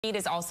Read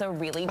is also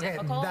really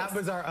difficult. That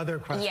was our other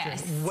question.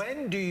 Yes.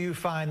 When do you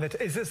find that,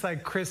 is this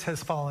like Chris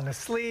has fallen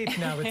asleep,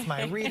 now it's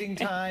my reading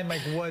time, like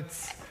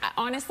what's...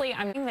 Honestly,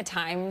 the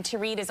time to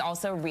read is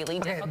also really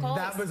difficult.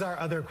 That was our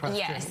other question.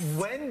 Yes.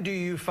 When do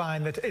you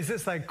find that, is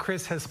this like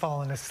Chris has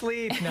fallen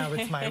asleep, now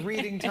it's my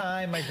reading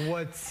time, like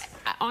what's...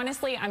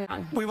 Honestly,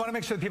 We want to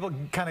make sure that people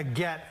kind of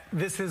get,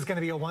 this is going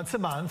to be a once a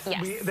month.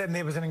 Yes. Then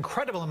there was an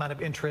incredible amount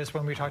of interest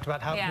when we talked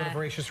about what a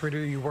voracious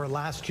reader you were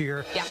last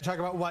year. Yeah. Talk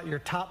about what your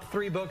top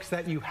 3 books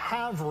that you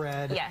have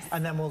read. Yes.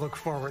 And then we'll look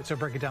forward. So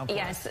break it down for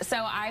us. Yes. So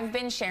I've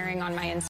been sharing on my Instagram